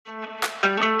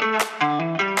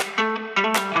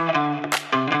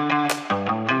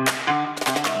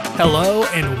Hello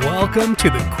and welcome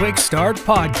to the Quick Start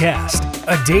Podcast,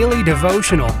 a daily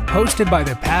devotional hosted by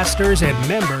the pastors and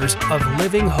members of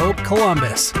Living Hope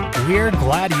Columbus. We're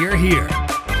glad you're here.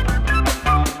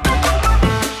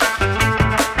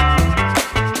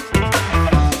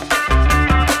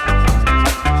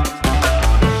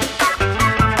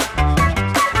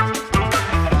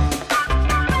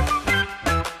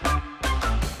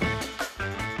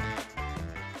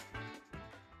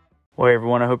 Well, hey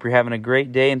everyone, I hope you're having a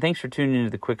great day, and thanks for tuning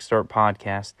into the Quick Start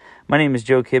Podcast. My name is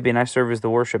Joe Kibbe, and I serve as the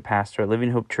worship pastor at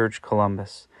Living Hope Church,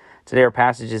 Columbus. Today our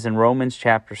passage is in Romans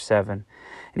chapter 7.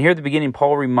 And here at the beginning,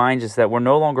 Paul reminds us that we're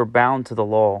no longer bound to the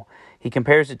law. He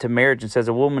compares it to marriage and says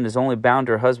a woman is only bound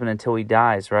to her husband until he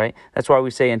dies, right? That's why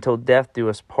we say, until death do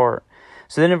us part.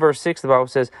 So then in verse 6, the Bible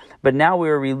says, "But now we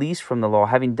are released from the law,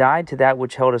 having died to that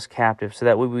which held us captive, so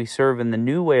that we serve in the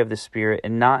new way of the Spirit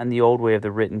and not in the old way of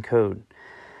the written code."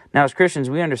 Now, as Christians,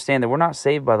 we understand that we're not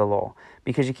saved by the law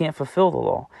because you can't fulfill the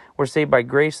law. We're saved by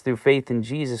grace through faith in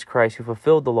Jesus Christ, who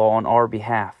fulfilled the law on our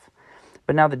behalf.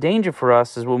 But now the danger for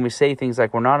us is when we say things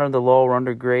like we're not under the law, we're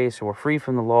under grace, or we're free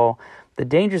from the law. The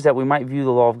danger is that we might view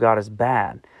the law of God as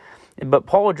bad. But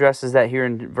Paul addresses that here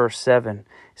in verse 7.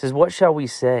 He says, "What shall we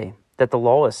say? That the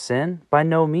law is sin? By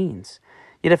no means.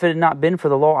 Yet if it had not been for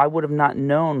the law, I would have not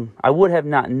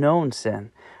known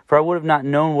sin. For I would have not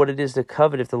known what it is to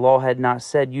covet if the law had not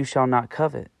said, 'You shall not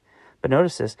covet.' But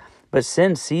notice this, but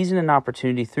sin, seizing an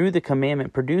opportunity through the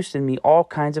commandment, produced in me all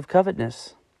kinds of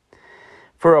covetousness.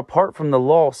 For apart from the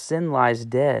law, sin lies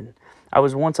dead. I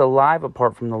was once alive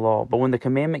apart from the law, but when the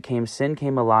commandment came, sin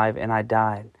came alive, and I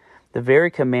died. The very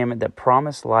commandment that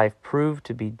promised life proved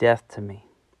to be death to me."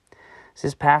 So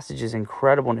this passage is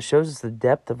incredible, and it shows us the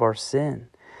depth of our sin.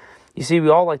 You see, we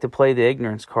all like to play the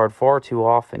ignorance card far too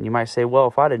often. You might say, well,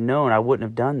 if I'd have known, I wouldn't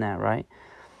have done that, right?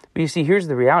 But you see, here's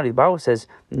the reality. The Bible says,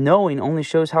 knowing only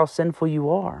shows how sinful you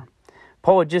are.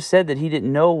 Paul had just said that he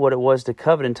didn't know what it was to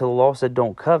covet until the law said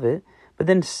don't covet. But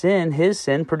then his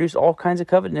sin, produced all kinds of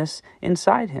covetousness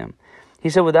inside him. He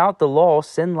said, without the law,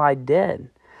 sin lied dead.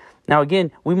 Now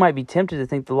again, we might be tempted to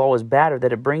think the law is bad or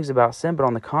that it brings about sin, but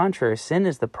on the contrary, sin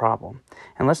is the problem.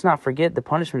 And let's not forget the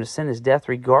punishment of sin is death,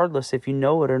 regardless if you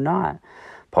know it or not.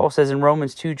 Paul says in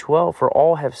Romans 2:12, "For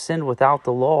all have sinned without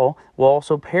the law will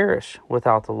also perish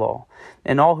without the law.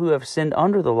 And all who have sinned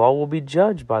under the law will be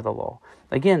judged by the law."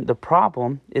 Again, the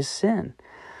problem is sin.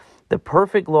 The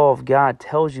perfect law of God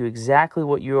tells you exactly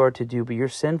what you are to do, but your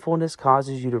sinfulness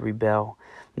causes you to rebel.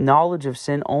 Knowledge of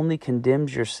sin only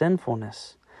condemns your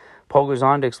sinfulness. Paul goes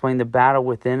on to explain the battle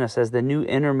within us as the new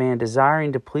inner man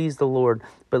desiring to please the Lord,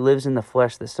 but lives in the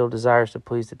flesh that still desires to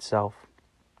please itself.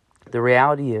 The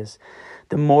reality is,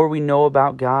 the more we know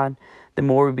about God, the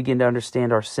more we begin to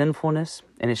understand our sinfulness,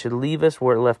 and it should leave us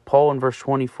where it left Paul in verse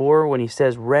 24 when he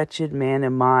says, "Wretched man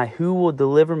am I, who will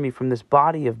deliver me from this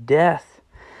body of death?"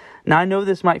 Now I know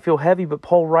this might feel heavy, but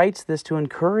Paul writes this to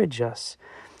encourage us.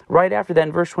 Right after that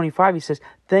in verse 25 he says,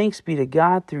 "Thanks be to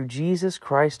God through Jesus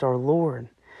Christ our Lord."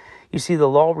 You see, the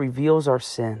law reveals our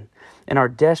sin and our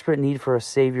desperate need for a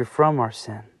Savior from our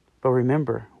sin. But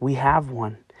remember, we have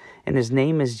one, and His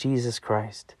name is Jesus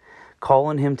Christ. Call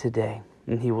on Him today,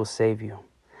 and He will save you.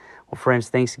 Well, friends,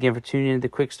 thanks again for tuning in to the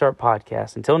Quick Start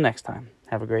Podcast. Until next time,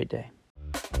 have a great day.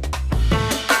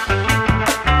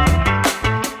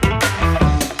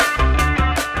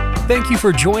 Thank you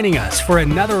for joining us for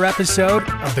another episode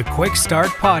of the Quick Start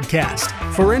Podcast.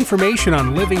 For information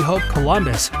on Living Hope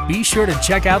Columbus, be sure to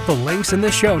check out the links in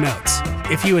the show notes.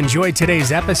 If you enjoyed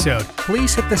today's episode,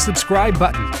 please hit the subscribe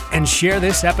button and share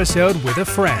this episode with a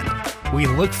friend. We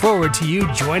look forward to you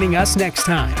joining us next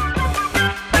time.